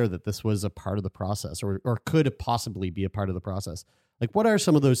aware that this was a part of the process or could it possibly be a part of the process? Like, what are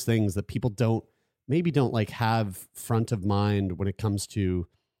some of those things that people don't like have front of mind when it comes to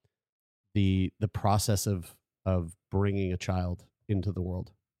the process of bringing a child into the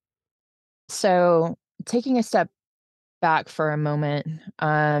world? So taking a step back for a moment,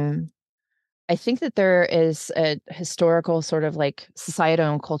 I think that there is a historical sort of like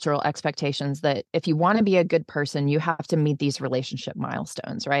societal and cultural expectations that if you want to be a good person, you have to meet these relationship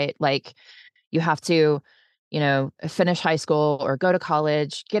milestones, right? Like you have to, finish high school or go to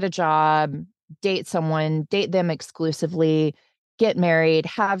college, get a job, date someone, date them exclusively, get married,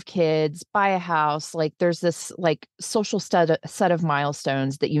 have kids, buy a house. Like there's this like social set of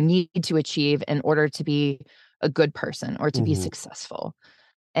milestones that you need to achieve in order to be a good person or to be successful.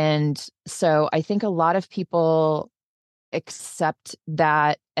 And so I think a lot of people accept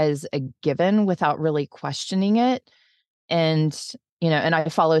that as a given without really questioning it. And, and I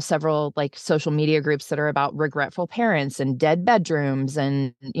follow several like social media groups that are about regretful parents and dead bedrooms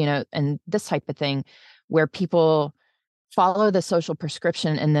and, and this type of thing, where people follow the social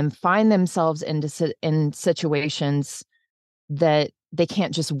prescription and then find themselves in situations that they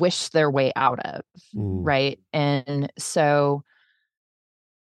can't just wish their way out of. Right. And so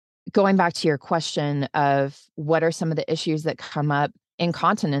going back to your question of what are some of the issues that come up,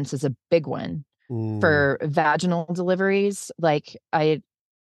 incontinence is a big one for vaginal deliveries. Like I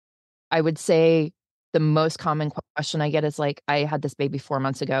would say the most common question I get is like, I had this baby 4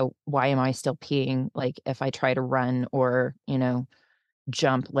 months ago. Why am I still peeing? Like if I try to run or,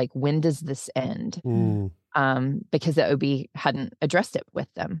 jump, like when does this end? Because the OB hadn't addressed it with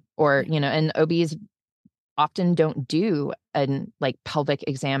them or, and OBs often don't do a like pelvic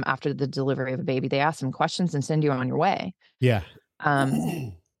exam after the delivery of a baby. They ask some questions and send you on your way. Yeah.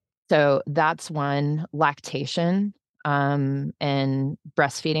 So that's one. Lactation, and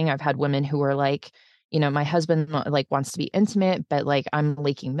breastfeeding. I've had women who are like, my husband like wants to be intimate, but like I'm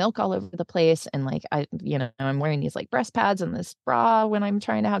leaking milk all over the place. And like, I'm wearing these like breast pads and this bra when I'm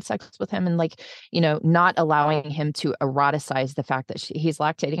trying to have sex with him and like, not allowing him to eroticize the fact that he's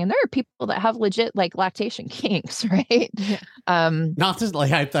lactating. And there are people that have legit like lactation kinks, right? Yeah. Not to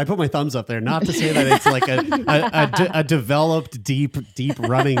like, I put my thumbs up there, not to say that it's like a developed deep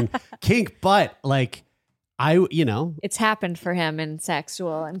running kink, but like, it's happened for him in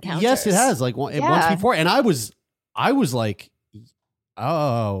sexual encounters. Yes, it has. Like once before, and I was like,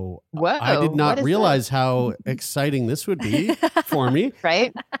 oh, whoa! I did not realize how exciting this would be for me.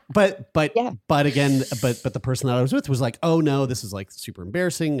 Right? But again, the person that I was with was like, oh no, this is like super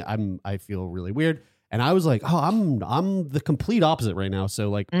embarrassing. I feel really weird, and I was like, oh, I'm the complete opposite right now. So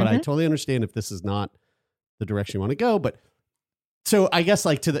like, but I totally understand if this is not the direction you want to go, but. So I guess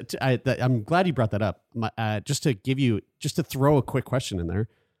like I'm glad you brought that up. Just to throw a quick question in there,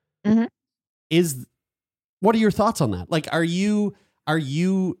 what are your thoughts on that? Like, are you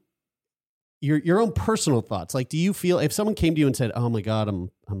your own personal thoughts? Like, do you feel if someone came to you and said, "Oh my God, I'm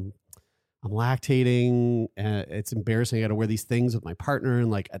lactating. It's embarrassing. I got to wear these things with my partner,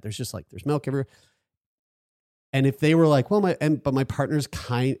 and like, there's milk everywhere." And if they were like, well, but my partner's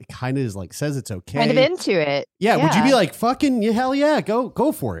kind of is like, says it's okay. Kind of into it. Yeah. Would you be like, fucking hell yeah,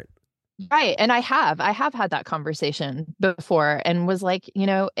 go for it? Right. And I have had that conversation before and was like,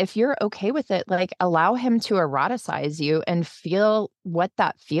 if you're okay with it, like allow him to eroticize you and feel what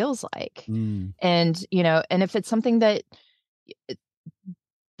that feels like. And, and if it's something that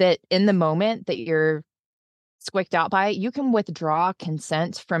in the moment that you're squicked out by, you can withdraw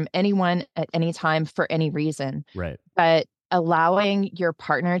consent from anyone at any time for any reason. Right. But allowing your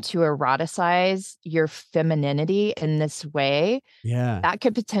partner to eroticize your femininity in this way, that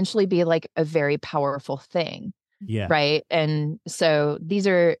could potentially be like a very powerful thing. Yeah. Right. And so these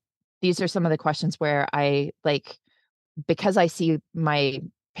are some of the questions where I like, because I see my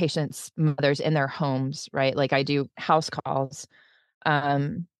patients' mothers in their homes, right? Like I do house calls.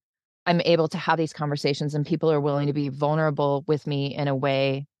 I'm able to have these conversations and people are willing to be vulnerable with me in a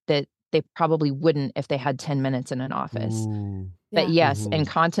way that they probably wouldn't if they had 10 minutes in an office. But yes,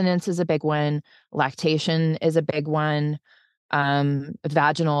 incontinence is a big one. Lactation is a big one.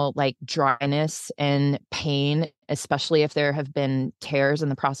 Vaginal like dryness and pain, especially if there have been tears in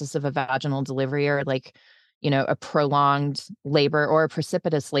the process of a vaginal delivery or like, a prolonged labor or a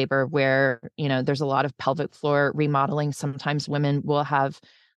precipitous labor where, there's a lot of pelvic floor remodeling. Sometimes women will have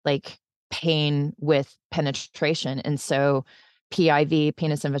like pain with penetration. And so PIV,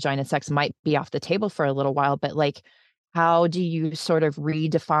 penis and vagina sex, might be off the table for a little while, but like, how do you sort of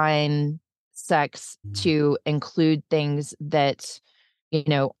redefine sex to include things that,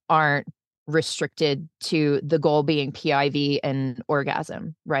 aren't restricted to the goal being PIV and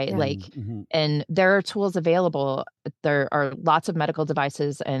orgasm, right? Yeah. Like, and there are tools available. There are lots of medical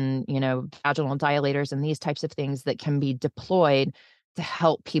devices and, vaginal dilators and these types of things that can be deployed to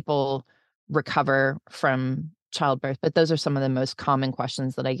help people recover from childbirth. But those are some of the most common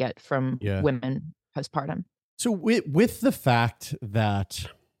questions that I get from women postpartum. So with the fact that,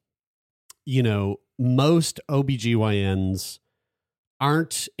 most OBGYNs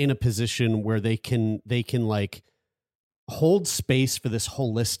aren't in a position where they can like hold space for this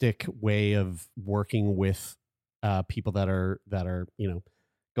holistic way of working with people that are,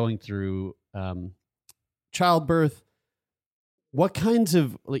 going through childbirth. What kinds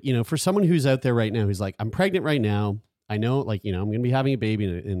of, for someone who's out there right now, who's like, I'm pregnant right now. I know, I'm going to be having a baby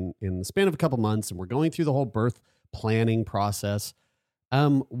in the span of a couple months and we're going through the whole birth planning process.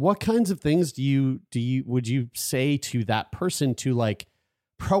 What kinds of things would you say to that person to like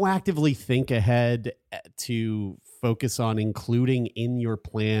proactively think ahead, to focus on including in your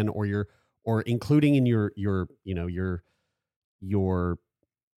plan or including in your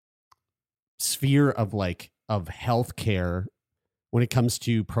sphere of healthcare when it comes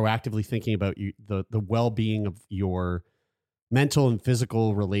to proactively thinking about the well-being of your mental and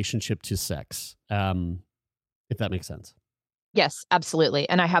physical relationship to sex, if that makes sense? Yes, absolutely.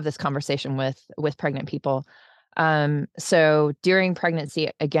 And I have this conversation with pregnant people. So during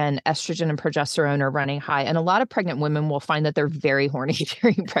pregnancy, again, estrogen and progesterone are running high. And a lot of pregnant women will find that they're very horny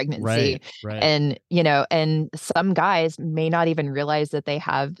during pregnancy. Right. And, and some guys may not even realize that they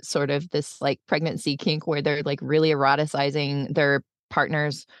have sort of this like pregnancy kink where they're like really eroticizing their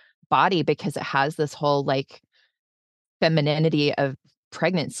partner's body because it has this whole like femininity of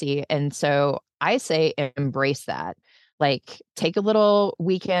pregnancy. And so I say embrace that. Like take a little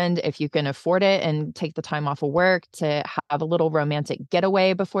weekend if you can afford it and take the time off of work to have a little romantic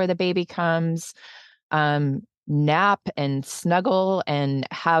getaway before the baby comes. Nap and snuggle and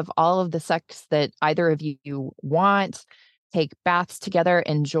have all of the sex that either of you want. Take baths together.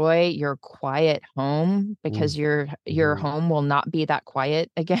 Enjoy your quiet home because your home will not be that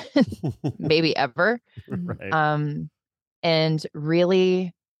quiet again, maybe ever. Right. And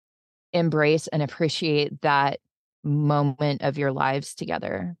really embrace and appreciate that moment of your lives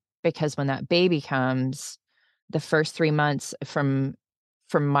together, because when that baby comes, the first 3 months from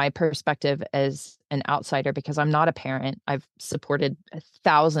my perspective as an outsider, because I'm not a parent, I've supported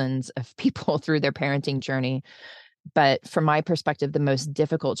thousands of people through their parenting journey, but from my perspective, the most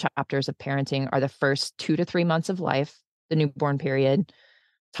difficult chapters of parenting are the first 2 to 3 months of life, the newborn period,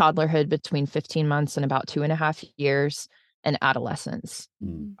 toddlerhood between 15 months and about 2.5 years, and adolescence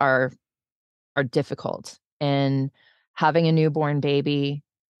are difficult. And having a newborn baby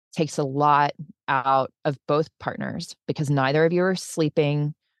takes a lot out of both partners because neither of you are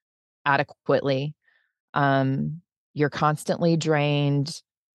sleeping adequately. You're constantly drained.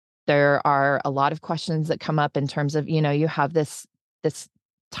 There are a lot of questions that come up in terms of, you have this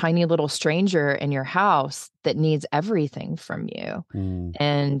tiny little stranger in your house that needs everything from you.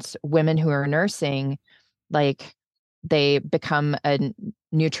 And women who are nursing, like they become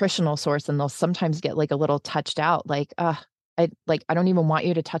nutritional source, and they'll sometimes get like a little touched out, like, I don't even want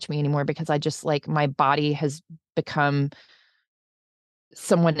you to touch me anymore because I just like my body has become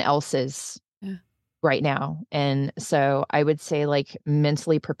someone else's Yeah. right now. And so I would say like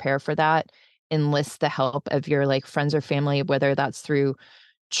mentally prepare for that, enlist the help of your like friends or family, whether that's through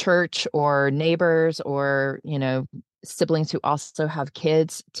church or neighbors or, siblings who also have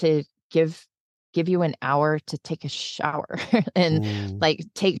kids, to give you an hour to take a shower and like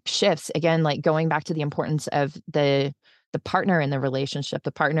take shifts. Again, like going back to the importance of the partner in the relationship,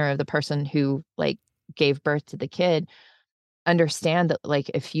 the partner of the person who like gave birth to the kid. Understand that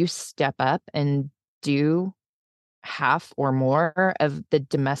like if you step up and do half or more of the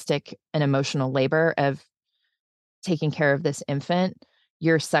domestic and emotional labor of taking care of this infant,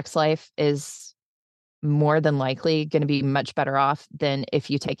 your sex life is more than likely going to be much better off than if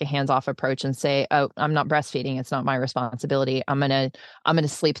you take a hands-off approach and say, "Oh, I'm not breastfeeding. It's not my responsibility. I'm going to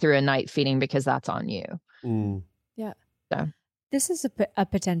sleep through a night feeding because that's on you." Yeah. So, this is a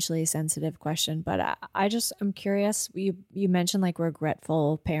potentially sensitive question, but I'm curious. You mentioned like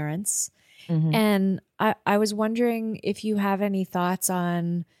regretful parents, and I was wondering if you have any thoughts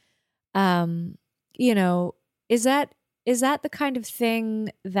on, is that the kind of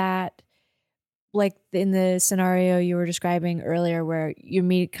thing that, like in the scenario you were describing earlier, where you're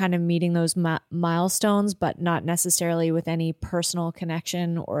meeting those milestones, but not necessarily with any personal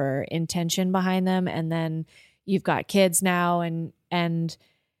connection or intention behind them, and then you've got kids now, and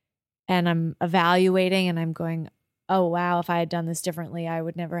I'm evaluating, and I'm going, oh wow, if I had done this differently, I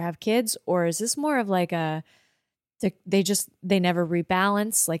would never have kids? Or is this more of like they never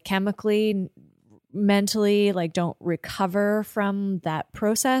rebalance, like chemically, mentally, like don't recover from that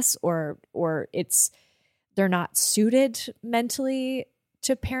process, or they're not suited mentally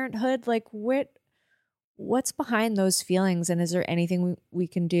to parenthood? Like what's behind those feelings, and is there anything we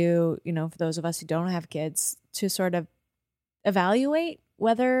can do, for those of us who don't have kids, to sort of evaluate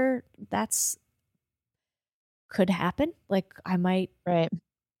whether that's could happen? Like I might right.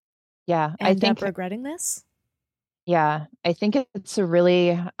 Yeah. end up regretting this. Yeah, I think it's a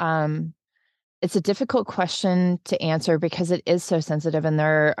really, it's a difficult question to answer because it is so sensitive, and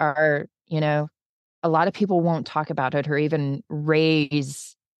there are, a lot of people won't talk about it or even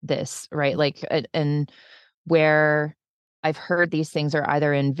raise this, right? Like, and where I've heard these things are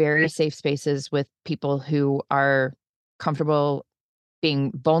either in very safe spaces with people who are comfortable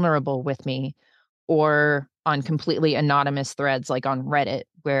being vulnerable with me, or on completely anonymous threads like on Reddit,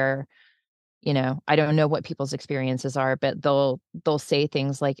 where I don't know what people's experiences are, but they'll say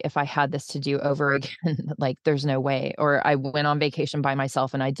things like, if I had this to do over again, like there's no way. Or I went on vacation by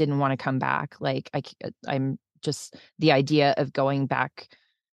myself and I didn't want to come back. Like I'm just, the idea of going back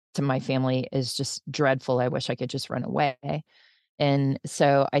to my family is just dreadful. I wish I could just run away. And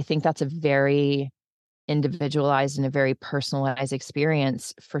so I think that's a very individualized and a very personalized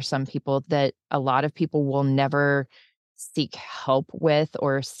experience for some people that a lot of people will never seek help with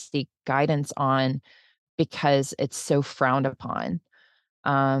or seek guidance on, because it's so frowned upon.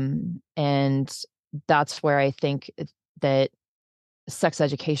 And that's where I think that sex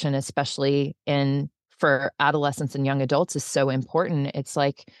education, especially for adolescents and young adults, is so important. It's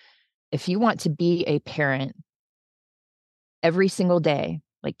like, if you want to be a parent every single day,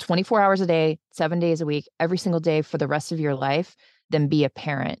 like 24 hours a day, 7 days a week, every single day for the rest of your life, then be a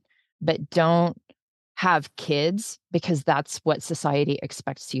parent. But don't have kids because that's what society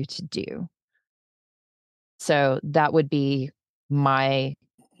expects you to do. So that would be my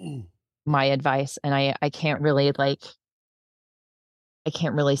advice. And I can't really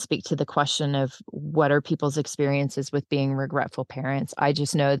speak to the question of what are people's experiences with being regretful parents. I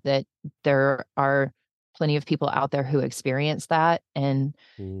just know that there are plenty of people out there who experience that, and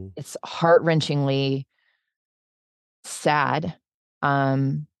it's heart-wrenchingly sad,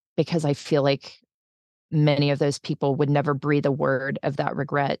 because I feel like many of those people would never breathe a word of that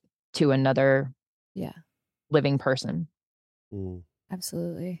regret to another living person.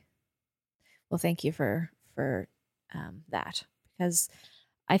 Absolutely. Well, thank you for that, because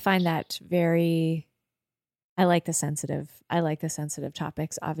I find that I like the sensitive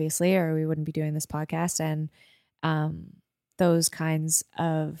topics, obviously, or we wouldn't be doing this podcast. And those kinds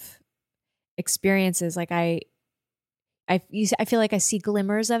of experiences, like I feel like I see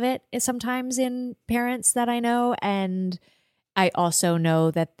glimmers of it sometimes in parents that I know, and I also know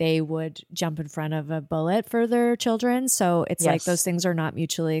that they would jump in front of a bullet for their children. So it's like those things are not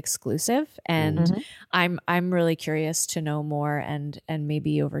mutually exclusive. And I'm really curious to know more, and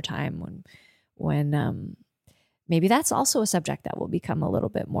maybe over time when maybe that's also a subject that will become a little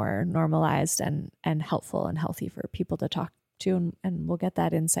bit more normalized and helpful and healthy for people to talk to, and we'll get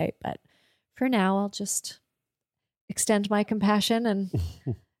that insight. But for now, I'll just extend my compassion and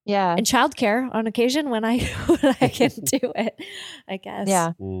and childcare on occasion when I can do it, I guess.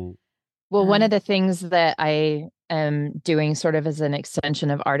 Yeah. Mm. Well, one of the things that I am doing sort of as an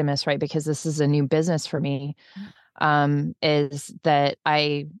extension of Artemis, right, because this is a new business for me, is that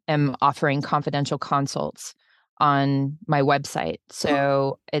I am offering confidential consults on my website.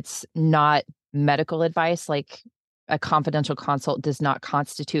 So it's not medical advice. Like, a confidential consult does not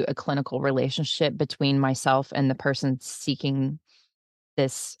constitute a clinical relationship between myself and the person seeking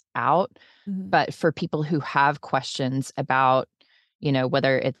this out. But for people who have questions about,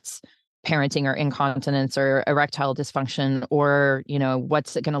 whether it's parenting or incontinence or erectile dysfunction, or,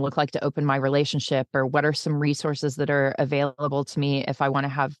 what's it going to look like to open my relationship, or what are some resources that are available to me if I want to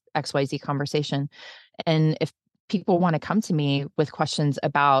have XYZ conversation. And if people want to come to me with questions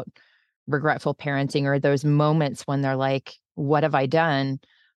about regretful parenting or those moments when they're like, what have I done?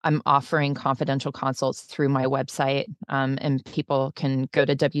 I'm offering confidential consults through my website, and people can go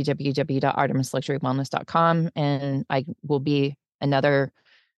to www.artemisluxurywellness.com, and I will be another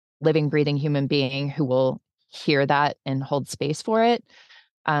living, breathing human being who will hear that and hold space for it,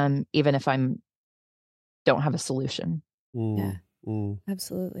 even if don't have a solution.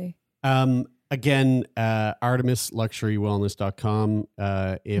 Absolutely. Again, artemisluxurywellness.com.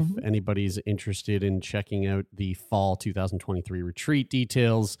 If anybody's interested in checking out the fall 2023 retreat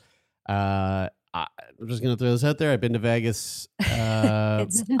details, I'm just going to throw this out there. I've been to Vegas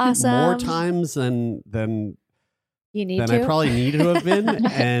it's awesome. more times than I probably need to have been,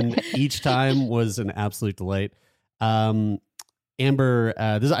 and each time was an absolute delight. Amber,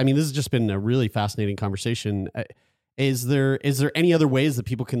 this has just been a really fascinating conversation. Is there any other ways that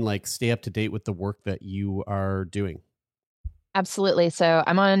people can stay up to date with the work that you are doing? Absolutely. So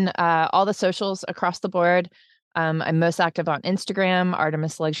I'm on all the socials across the board. I'm most active on Instagram,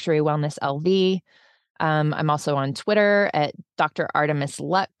 Artemis Luxury Wellness LV. I'm also on Twitter at Dr. Artemis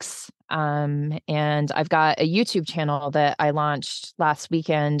Lux. And I've got a YouTube channel that I launched last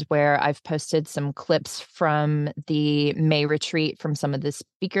weekend where I've posted some clips from the May retreat from some of the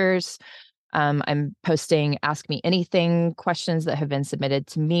speakers. I'm posting Ask Me Anything questions that have been submitted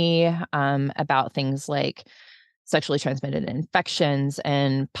to me about things like sexually transmitted infections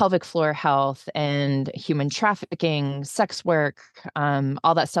and pelvic floor health and human trafficking, sex work.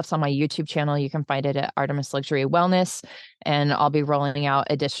 All that stuff's on my YouTube channel. You can find it at Artemis Luxury Wellness. And I'll be rolling out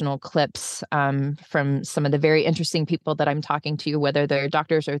additional clips from some of the very interesting people that I'm talking to, whether they're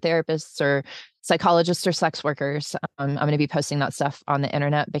doctors or therapists or psychologists or sex workers. I'm going to be posting that stuff on the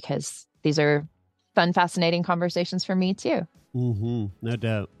internet because these are fun, fascinating conversations for me too. Mm-hmm. No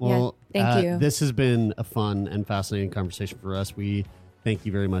doubt. Well, thank you. This has been a fun and fascinating conversation for us. We thank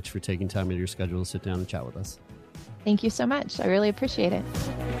you very much for taking time out of your schedule to sit down and chat with us. Thank you so much. I really appreciate it.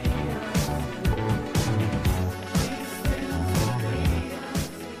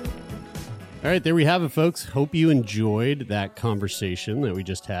 All right, there we have it, folks. Hope you enjoyed that conversation that we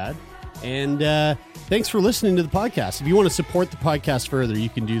just had. And thanks for listening to the podcast. If you want to support the podcast further, you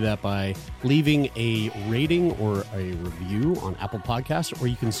can do that by leaving a rating or a review on Apple Podcasts, or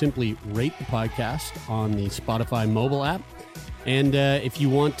you can simply rate the podcast on the Spotify mobile app. And if you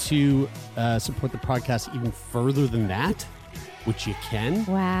want to support the podcast even further than that, which you can.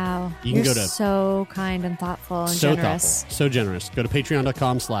 Wow. You're so kind and thoughtful and generous. So generous. Go to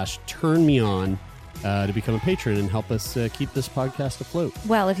patreon.com/turnmeon to become a patron and help us keep this podcast afloat.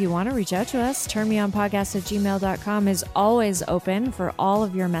 Well, if you want to reach out to us, turnmeonpodcast@gmail.com is always open for all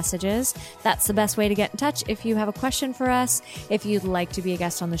of your messages. That's the best way to get in touch. If you have a question for us, if you'd like to be a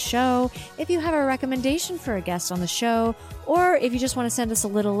guest on the show, if you have a recommendation for a guest on the show, or if you just want to send us a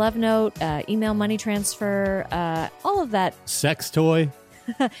little love note, email, money transfer, all of that. Sex toy.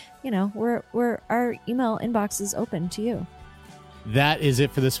 We're our email inbox is open to you. That is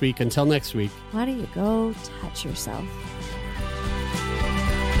it for this week. Until next week. Why don't you go touch yourself?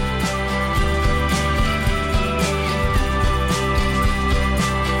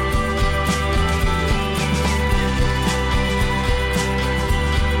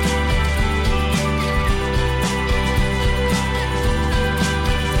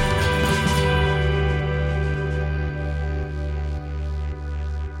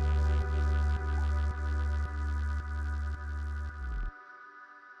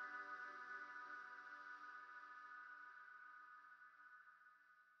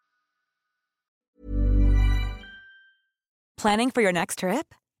 Planning for your next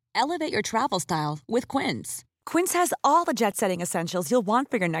trip? Elevate your travel style with Quince. Quince has all the jet-setting essentials you'll want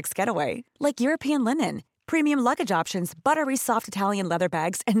for your next getaway, like European linen, premium luggage options, buttery soft Italian leather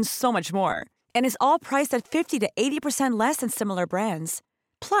bags, and so much more. And is all priced at 50 to 80% less than similar brands.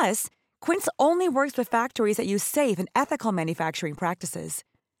 Plus, Quince only works with factories that use safe and ethical manufacturing practices.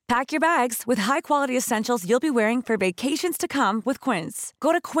 Pack your bags with high-quality essentials you'll be wearing for vacations to come with Quince.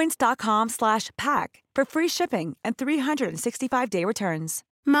 Go to quince.com/pack for free shipping and 365-day returns.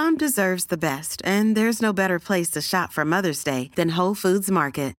 Mom deserves the best, and there's no better place to shop for Mother's Day than Whole Foods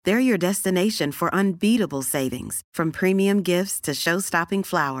Market. They're your destination for unbeatable savings, from premium gifts to show-stopping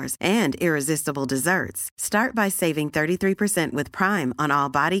flowers and irresistible desserts. Start by saving 33% with Prime on all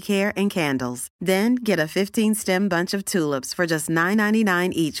body care and candles. Then get a 15-stem bunch of tulips for just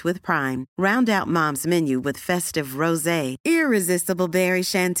 $9.99 each with Prime. Round out Mom's menu with festive rosé, irresistible berry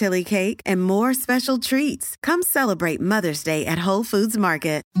chantilly cake, and more special treats. Come celebrate Mother's Day at Whole Foods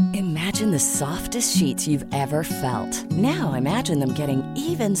Market. Imagine the softest sheets you've ever felt. Now imagine them getting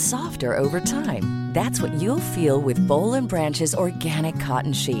even softer over time. That's what you'll feel with Boll & Branch's organic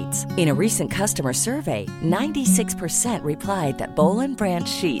cotton sheets. In a recent customer survey, 96% replied that Boll & Branch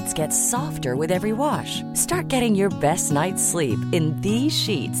sheets get softer with every wash. Start getting your best night's sleep in these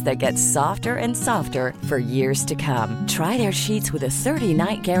sheets that get softer and softer for years to come. Try their sheets with a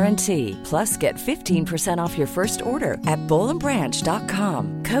 30-night guarantee. Plus, get 15% off your first order at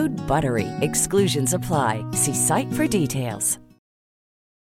bollandbranch.com. Code BUTTERY. Exclusions apply. See site for details.